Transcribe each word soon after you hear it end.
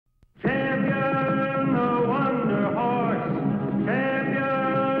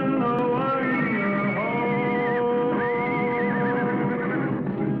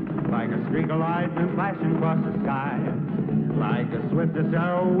streak of lightning flashing across the sky, like the swiftest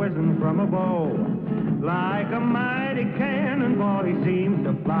arrow whizzing from a bow. Like a mighty cannonball, he seems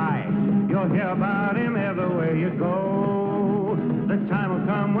to fly. You'll hear about him everywhere you go. The time will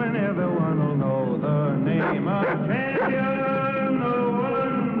come when everyone will know the name of champion. No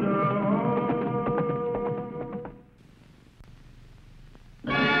one knows.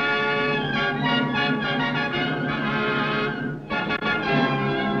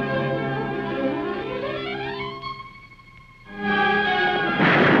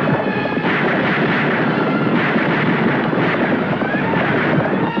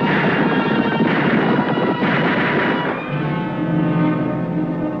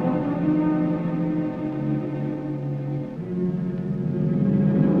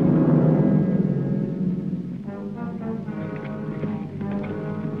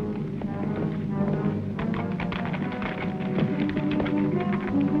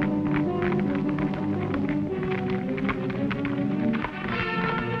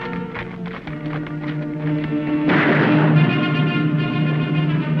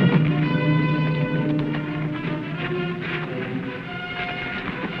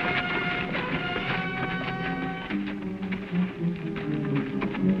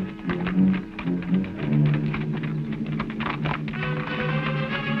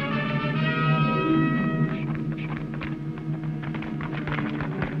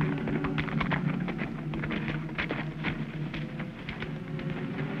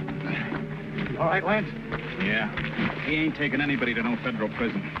 All right, Lance? Yeah. He ain't taking anybody to no federal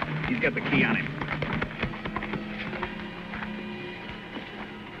prison. He's got the key on him.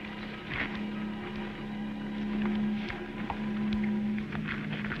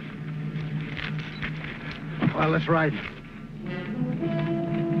 Well, let's ride.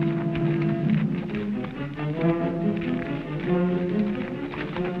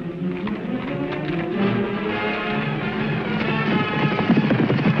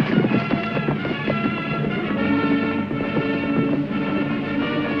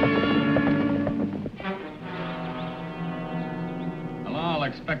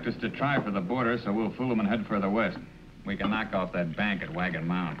 Expect us to try for the border, so we'll fool them and head further west. We can knock off that bank at Wagon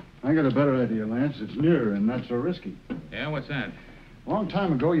Mound. I got a better idea, Lance. It's nearer and not so risky. Yeah, what's that? A long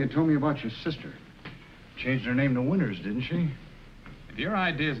time ago, you told me about your sister. Changed her name to Winters, didn't she? If your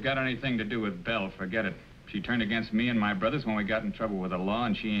idea's got anything to do with Belle, forget it. She turned against me and my brothers when we got in trouble with the law,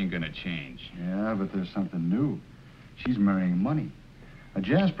 and she ain't gonna change. Yeah, but there's something new. She's marrying money. A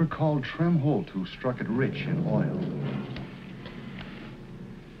Jasper called Trem Holt who struck it rich in oil.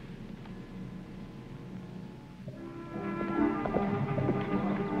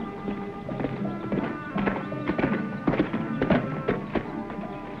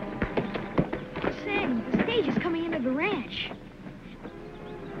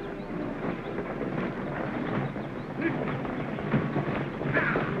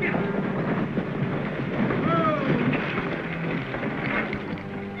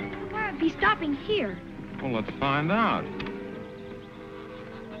 Here. Well, let's find out.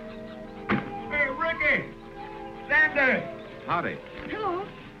 Hey, Ricky! Stand there! Howdy. Hello.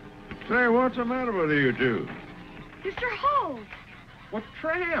 Say, what's the matter with you two? Mr. Holt. What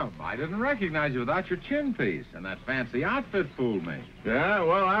tram? I didn't recognize you without your chin piece, and that fancy outfit fooled me. Yeah,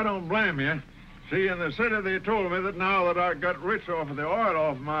 well, I don't blame you. See, in the city, they told me that now that I got rich off of the oil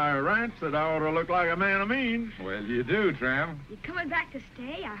off my ranch, that I ought to look like a man of means. Well, you do, Tram. You coming back to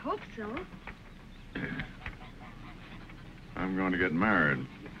stay? I hope so. I'm going to get married.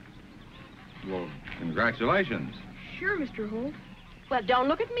 Well, congratulations. Sure, Mr. Holt. Well, don't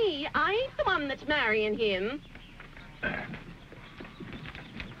look at me. I ain't the one that's marrying him.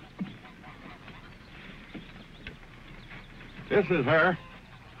 This is her,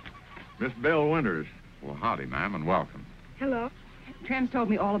 Miss Belle Winters. Well, howdy, ma'am, and welcome. Hello. Trem's told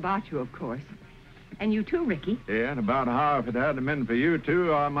me all about you, of course. And you too, Ricky. Yeah, and about how if it hadn't been for you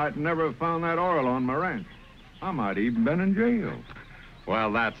two, I might never have found that oil on my ranch. I might even been in jail.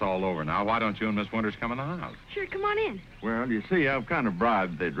 Well, that's all over now. Why don't you and Miss Winters come in the house? Sure, come on in. Well, you see, I've kind of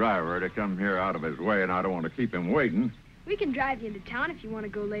bribed the driver to come here out of his way, and I don't want to keep him waiting. We can drive you into town if you want to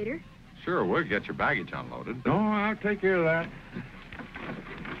go later. Sure, we'll get your baggage unloaded. No, I'll take care of that.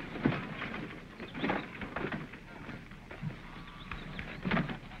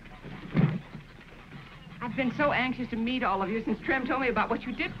 I've been so anxious to meet all of you since Trem told me about what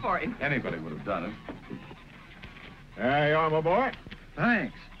you did for him. Anybody would have done it. There you are, my boy.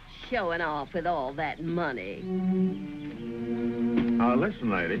 Thanks. Showing off with all that money. Now, listen,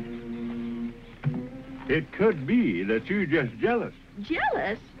 lady. It could be that you're just jealous.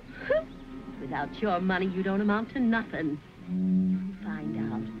 Jealous? Without your money, you don't amount to nothing.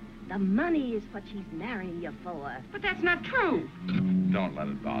 Find out. The money is what she's marrying you for. But that's not true. Don't let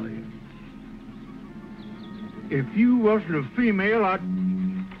it bother you. If you wasn't a female, I'd...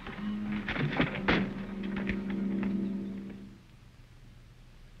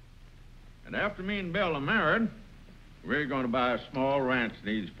 And after me and Belle are married, we're going to buy a small ranch in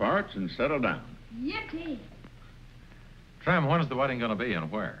these parts and settle down. Yippee. Tram, when's the wedding going to be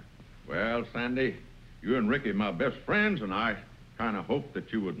and where? Well, Sandy, you and Ricky are my best friends, and I kind of hope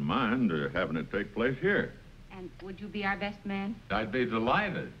that you wouldn't mind having it take place here. And would you be our best man? I'd be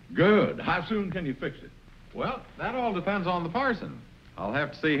delighted. Good. How soon can you fix it? Well, that all depends on the parson. I'll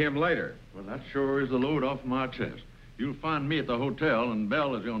have to see him later. Well, that sure is a load off my chest. You'll find me at the hotel, and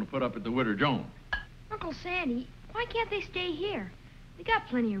Belle is going to put up at the Widow Jones. Uncle Sandy, why can't they stay here? They got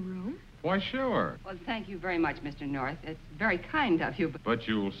plenty of room. Why, sure. Well, thank you very much, Mr. North. It's very kind of you, but... But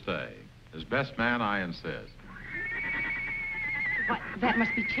you'll stay. As best man, I insist. What? That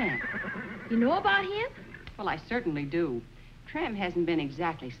must be Champ. You know about him? Well, I certainly do. Tram hasn't been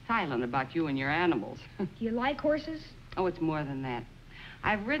exactly silent about you and your animals. Do you like horses? Oh, it's more than that.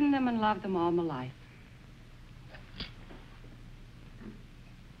 I've ridden them and loved them all my life.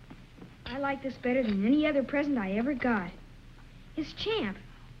 I like this better than any other present I ever got. It's Champ.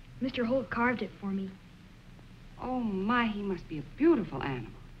 Mr. Holt carved it for me. Oh, my, he must be a beautiful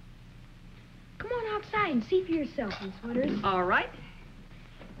animal. Come on outside and see for yourself, Miss Winters. All right.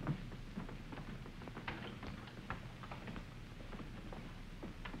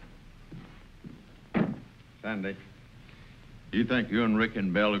 Sandy, you think you and Rick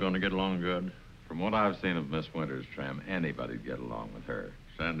and Belle are going to get along good? From what I've seen of Miss Winters, Tram, anybody'd get along with her.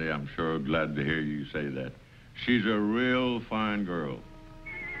 Sandy, I'm sure glad to hear you say that. She's a real fine girl.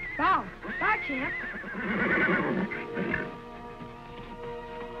 Wow. Bye, Champ.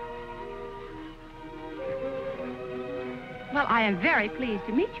 Well, I am very pleased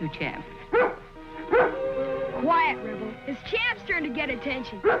to meet you, Champ. Quiet, Rebel. It's Champ's turn to get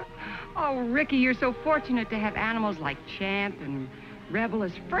attention. Oh, Ricky, you're so fortunate to have animals like Champ and Rebel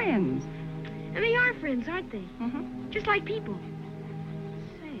as friends. And they are friends, aren't they? Mm-hmm. Just like people.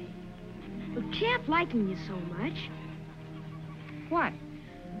 Say, with Champ liking you so much... What?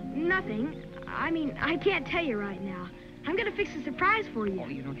 Nothing. I mean, I can't tell you right now. I'm gonna fix a surprise for you. Oh,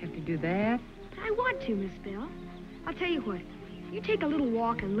 you don't have to do that. I want to, Miss Belle. I'll tell you what. You take a little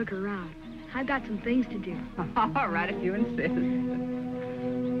walk and look around. I've got some things to do. All right, if you insist.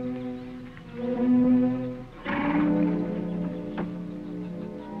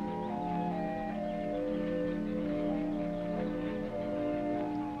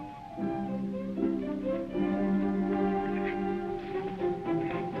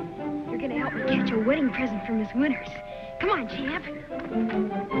 You're gonna help me catch a wedding present for Miss Winters. Come on, Champ.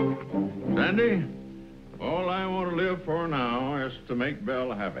 Sandy, all I want to live for now is to make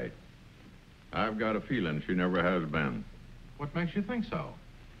Belle happy. I've got a feeling she never has been. What makes you think so?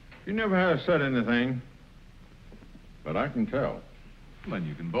 She never has said anything, but I can tell. Well, then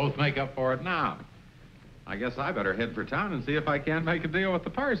you can both make up for it now. I guess I better head for town and see if I can't make a deal with the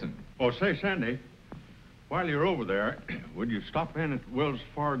parson. Oh, say, Sandy, while you're over there, would you stop in at Wells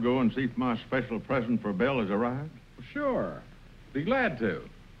Fargo and see if my special present for Belle has arrived? Sure. Be glad to.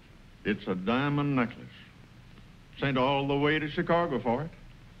 It's a diamond necklace. Sent all the way to Chicago for it.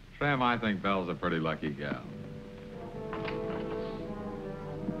 Sam, I think Belle's a pretty lucky gal.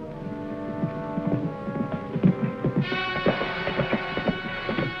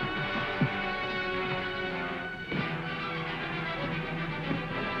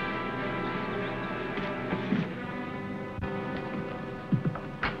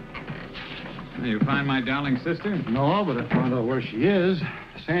 You find my darling sister? No, but I found out where she is.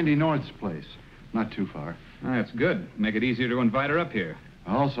 Sandy North's place. Not too far. That's good. Make it easier to invite her up here.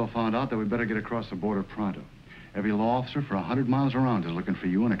 I also found out that we better get across the border pronto. Every law officer for 100 miles around is looking for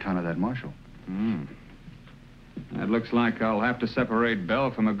you on account of that marshal. That looks like I'll have to separate Belle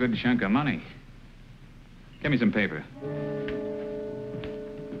from a good chunk of money. Give me some paper.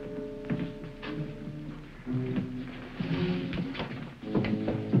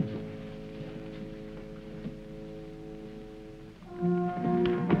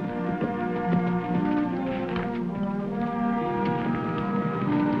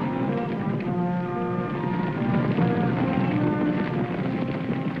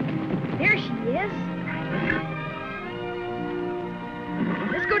 There she is.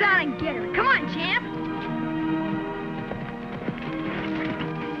 Let's go down and get her. Come on, Champ.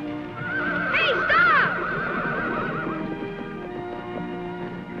 Hey, stop!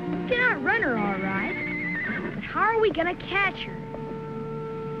 We can outrun her, all right. But how are we gonna catch her?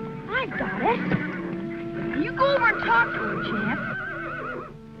 I got it. You go over and talk to her, Champ.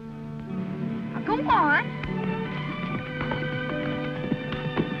 Now, go on.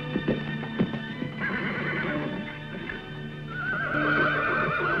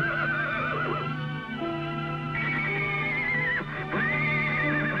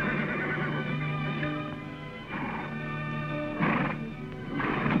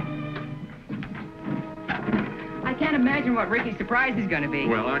 I can't imagine what Ricky's surprise is going to be.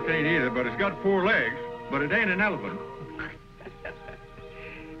 Well, I can't either, but it's got 4 legs. But it ain't an elephant.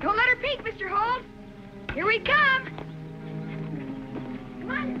 Don't let her peek, Mr. Holt. Here we come.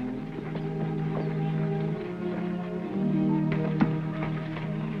 Come on.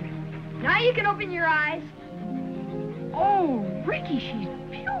 Now you can open your eyes. Oh, Ricky, she's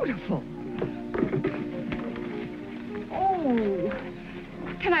beautiful. Oh,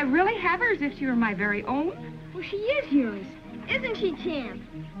 can I really have her as if she were my very own? Well, she is yours. Isn't she, Champ?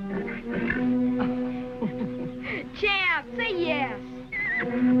 Champ, say yes.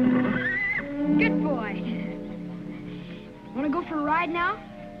 Good boy. Want to go for a ride now?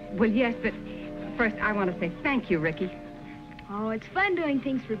 Well, yes, but first I want to say thank you, Ricky. Oh, it's fun doing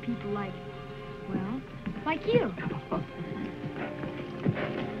things for people like, well, like you.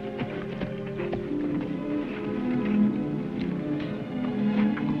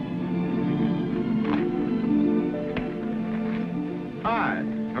 Hi.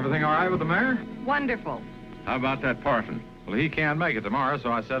 Everything all right with the mayor? Wonderful. How about that parson? Well, he can't make it tomorrow,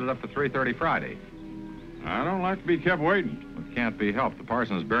 so I set it up for 3:30 Friday. I don't like to be kept waiting. It can't be helped. The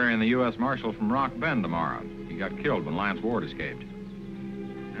parson's burying the U.S. Marshal from Rock Bend tomorrow. He got killed when Lance Ward escaped.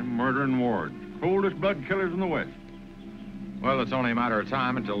 And murdering Ward. Coldest blood killers in the West. Well, it's only a matter of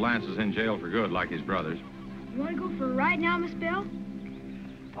time until Lance is in jail for good, like his brothers. You want to go for a ride now, Miss Bell?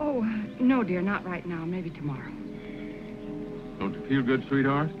 Oh, no, dear, not right now. Maybe tomorrow. Don't you feel good,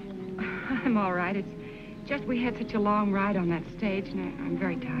 sweetheart? I'm all right. It's just we had such a long ride on that stage, and I'm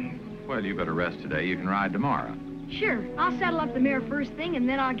very tired. Well, you better rest today. You can ride tomorrow. Sure. I'll saddle up the mare first thing, and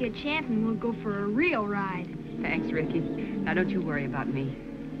then I'll get Champ, and we'll go for a real ride. Thanks, Ricky. Now, don't you worry about me.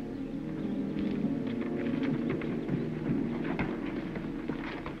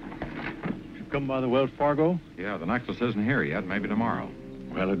 You come by the Wells Fargo? Yeah, the necklace isn't here yet. Maybe tomorrow.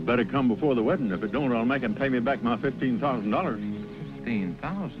 Well, it better come before the wedding. If it don't, I'll make him pay me back my $15,000.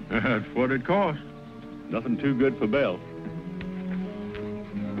 $15,000? That's what it cost. Nothing too good for Belle.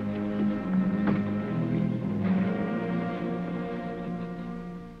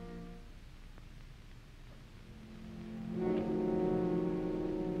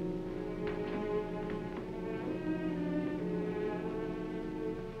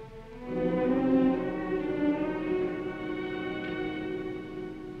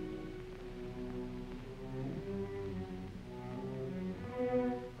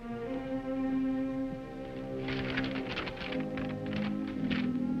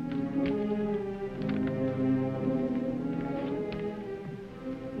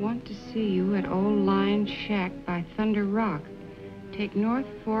 Want to see you at Old Lion Shack by Thunder Rock. Take North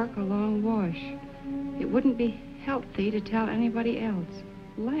Fork along Wash. It wouldn't be healthy to tell anybody else.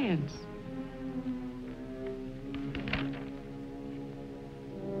 Lance.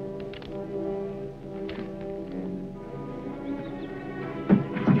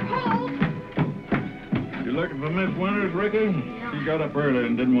 You looking for Miss Winters, Ricky? Yeah. She got up early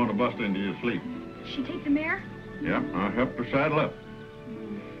and didn't want to bust into your sleep. Did she take the mare? Yeah, I helped her saddle up.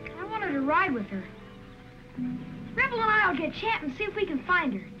 I want her to ride with her. Rebel and I will get Champ and see if we can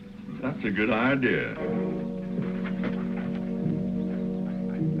find her. That's a good idea.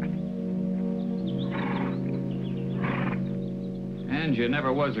 And you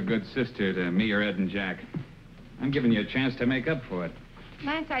never was a good sister to me or Ed and Jack. I'm giving you a chance to make up for it.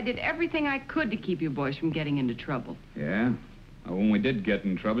 Lance, I did everything I could to keep you boys from getting into trouble. Yeah? Well, when we did get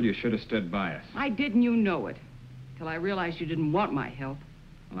in trouble, you should have stood by us. I did, and you know it. Till I realized you didn't want my help.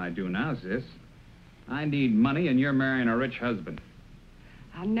 Well, I do now, sis. I need money, and you're marrying a rich husband.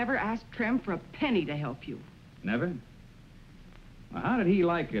 I'll never ask Trem for a penny to help you. Never? Well, how did he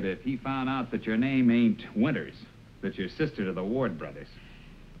like it if he found out that your name ain't Winters, that you're sister to the Ward brothers?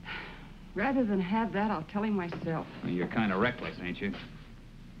 Rather than have that, I'll tell him myself. Well, you're kind of reckless, ain't you?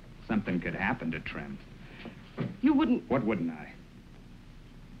 Something could happen to Trem. You wouldn't... What wouldn't I?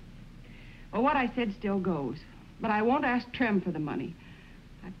 Well, what I said still goes. But I won't ask Trem for the money.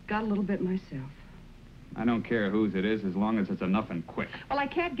 I've got a little bit myself. I don't care whose it is as long as it's enough and quick. Well, I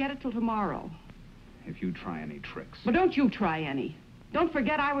can't get it till tomorrow. If you try any tricks. But don't you try any. Don't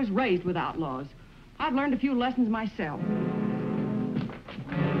forget I was raised with outlaws. I've learned a few lessons myself.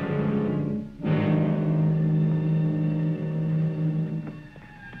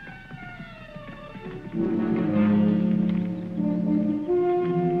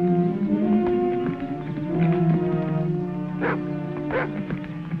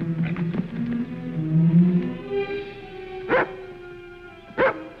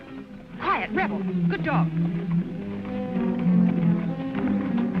 Quiet, Rebel. Good dog.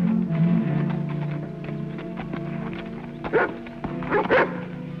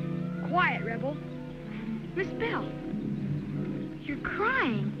 Quiet, Rebel. Miss Belle, you're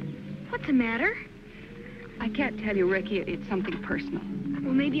crying. What's the matter? I can't tell you, Ricky. It's something personal.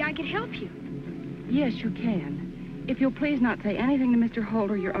 Well, maybe I could help you. Yes, you can. If you'll please not say anything to Mr.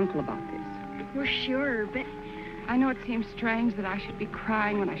 Holt or your uncle about this. Well, sure, but... I know it seems strange that I should be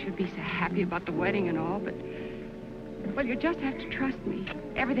crying when I should be so happy about the wedding and all, but... Well, you just have to trust me.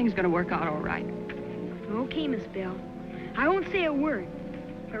 Everything's going to work out all right. Okay, Miss Belle. I won't say a word.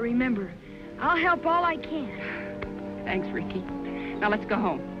 But remember, I'll help all I can. Thanks, Ricky. Now let's go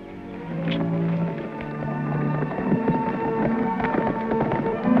home.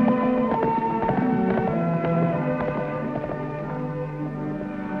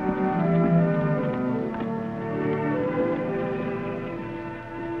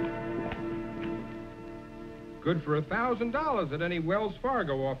 Good for $1,000 at any Wells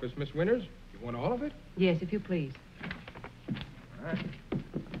Fargo office, Miss Winters. You want all of it? Yes, if you please. All right.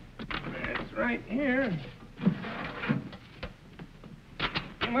 That's right here.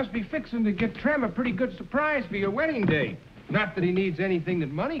 You must be fixing to get Trem a pretty good surprise for your wedding day. Not that he needs anything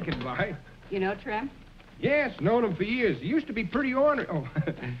that money can buy. You know Trem? Yes, known him for years. He used to be pretty ornery. Oh,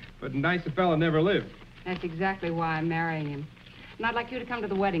 but nice a fella never lived. That's exactly why I'm marrying him. And I'd like you to come to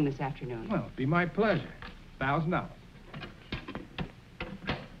the wedding this afternoon. Well, it'd be my pleasure. $1,000.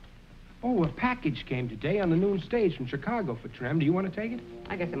 Oh, a package came today on the noon stage from Chicago for Trem. Do you want to take it?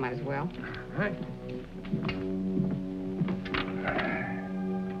 I guess I might as well. All right.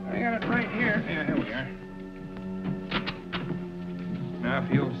 I got it right here. Yeah, here we are. Now,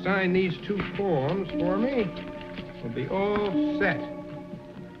 if you'll sign these 2 forms for me, we'll be all set.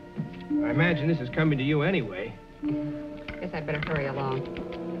 I imagine this is coming to you anyway. Guess I'd better hurry along.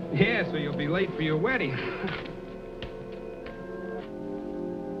 Yeah, so you'll be late for your wedding.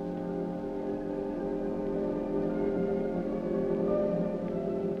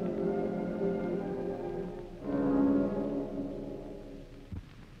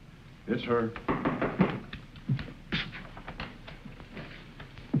 It's her.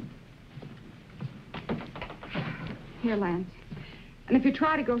 Here, Lance. And if you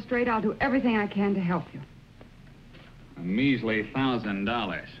try to go straight, I'll do everything I can to help you. A measly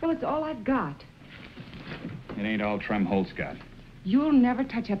 $1,000. Well, it's all I've got. It ain't all Trem Holt's got. You'll never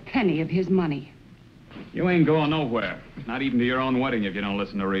touch a penny of his money. You ain't going nowhere. Not even to your own wedding if you don't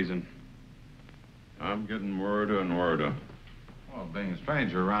listen to reason. I'm getting worrieder and worrieder. Well, being a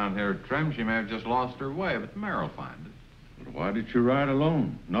stranger around here, Trem, she may have just lost her way, but the mayor will find it. But why did she ride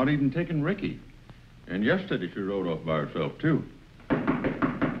alone? Not even taking Ricky. And yesterday she rode off by herself, too.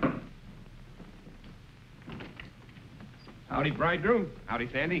 Howdy, bridegroom. Howdy,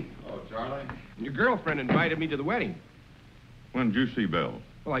 Sandy. Oh, Charlie? And your girlfriend invited me to the wedding. When did you see Belle?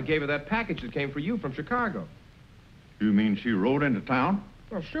 Well, I gave her that package that came for you from Chicago. You mean she rode into town?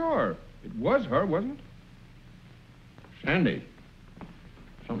 Well, sure. It was her, wasn't it? Sandy,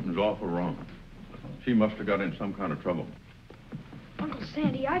 something's awful wrong. She must have got in some kind of trouble. Uncle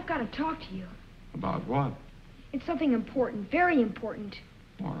Sandy, I've got to talk to you. About what? It's something important, very important.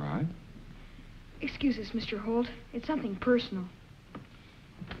 All right. Excuse us, Mr. Holt. It's something personal.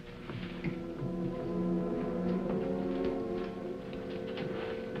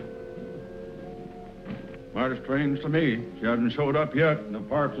 Mighty strange to me. She hasn't showed up yet, and the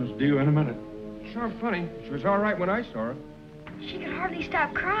parson's due in a minute. Sure funny. She was all right when I saw her. She could hardly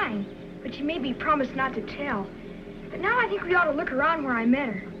stop crying, but she maybe promised not to tell. But now I think we ought to look around where I met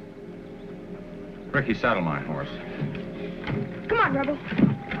her. Ricky, saddle my horse. Come on, Rebel.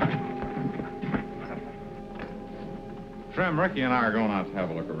 Trem, Ricky and I are going out to have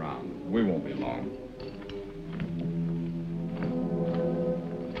a look around. We won't be long.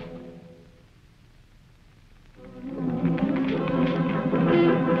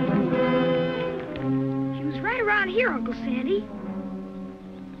 She was right around here, Uncle Sandy.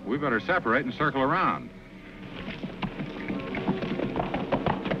 We better separate and circle around.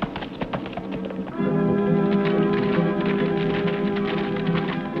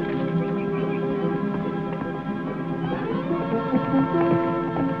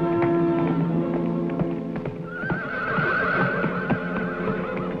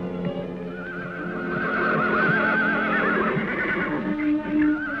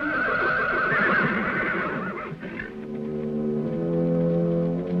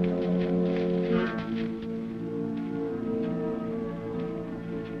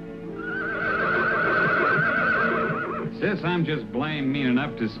 this, I'm just blame mean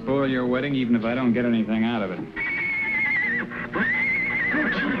enough to spoil your wedding, even if I don't get anything out of it. No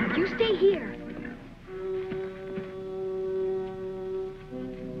chance. You stay here.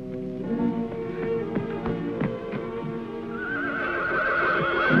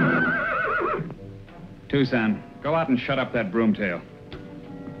 Tucson, go out and shut up that broomtail.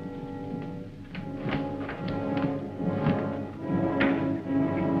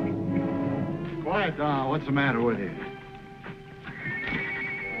 Quiet down. What's the matter with you?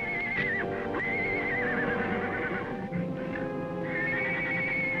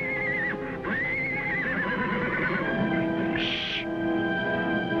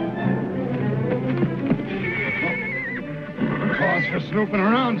 Cause for snooping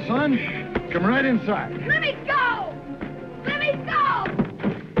around, son. Come right inside. Let me go! Let me go!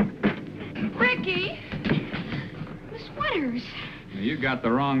 Ricky! Miss Winters. You got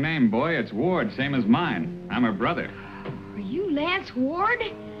the wrong name, boy. It's Ward, same as mine. I'm her brother. Are you Lance Ward?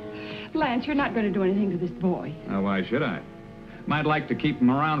 Lance, you're not going to do anything to this boy. Oh, why should I? Might like to keep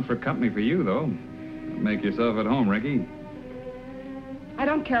him around for company for you, though. Make yourself at home, Ricky. I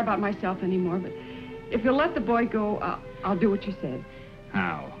don't care about myself anymore, but if you'll let the boy go, I'll do what you said.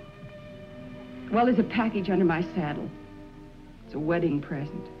 How? Well, there's a package under my saddle. It's a wedding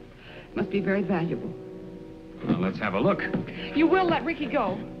present. Must be very valuable. Well, let's have a look. You will let Ricky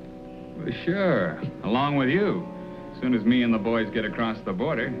go? Well, sure. Along with you. As soon as me and the boys get across the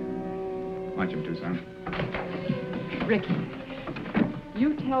border. Watch him, Tucson. Ricky,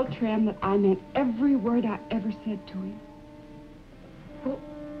 you tell Trem that I meant every word I ever said to him. Well,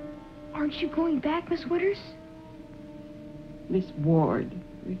 aren't you going back, Miss Winters? Miss Ward,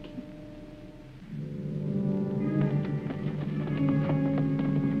 Ricky.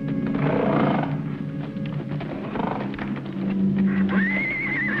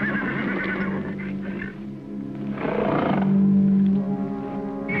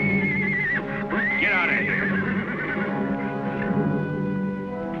 Get out of here.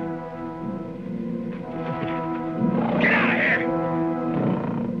 Get out of here.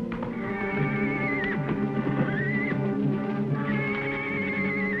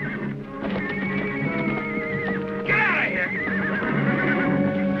 Get out of here.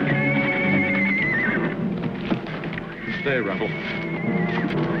 Stay, Rebel.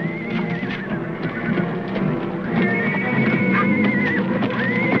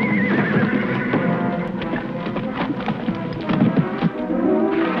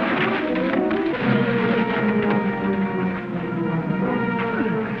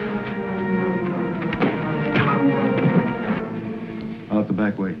 Out the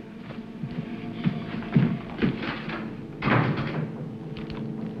back way.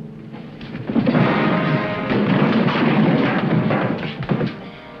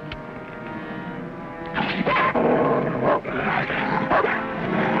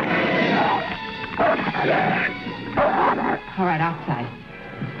 All right, outside.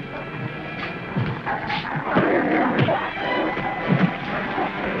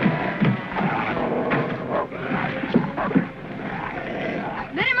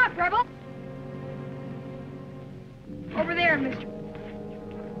 Let him up, Rebel. Over there, mister.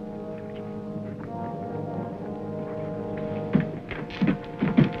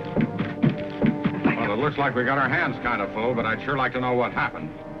 Well, it looks like we got our hands kind of full, but I'd sure like to know what happened.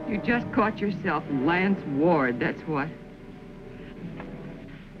 You just caught yourself in Lance Ward, that's what.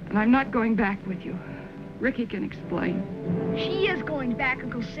 And I'm not going back with you. Ricky can explain. She is going back,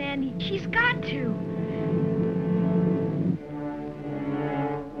 Uncle Sandy. She's got to.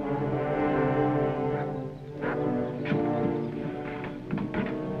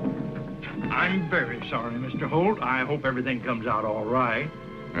 I'm very sorry, Mr. Holt. I hope everything comes out all right.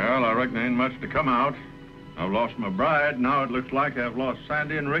 Well, I reckon ain't much to come out. I've lost my bride. Now it looks like I've lost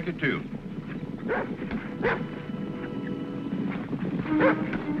Sandy and Ricky, too.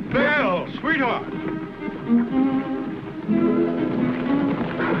 Bill, sweetheart.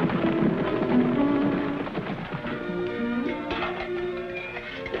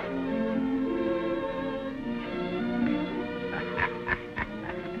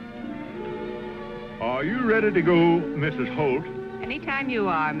 Are you ready to go, Mrs. Holt? Anytime you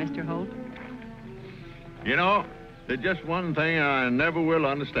are, Mr. Holt. You know, there's just one thing I never will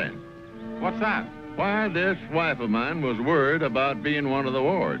understand. What's that? Why this wife of mine was worried about being one of the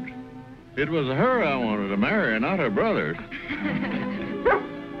Wards. It was her I wanted to marry, not her brothers.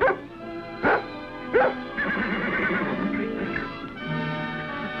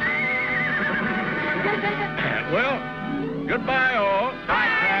 Well, goodbye, all. Bye,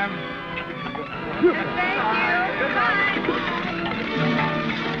 Sam. Thank you.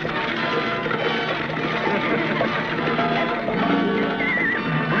 Goodbye.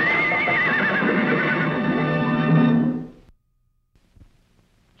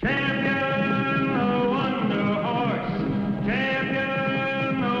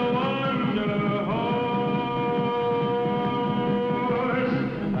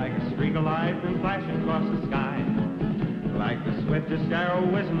 lightning flashing across the sky, like the swiftest arrow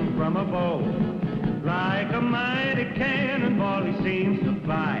whizzing from a bow. Like a mighty cannonball, he seems to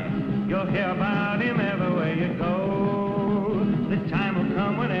fly. You'll hear about him everywhere you go.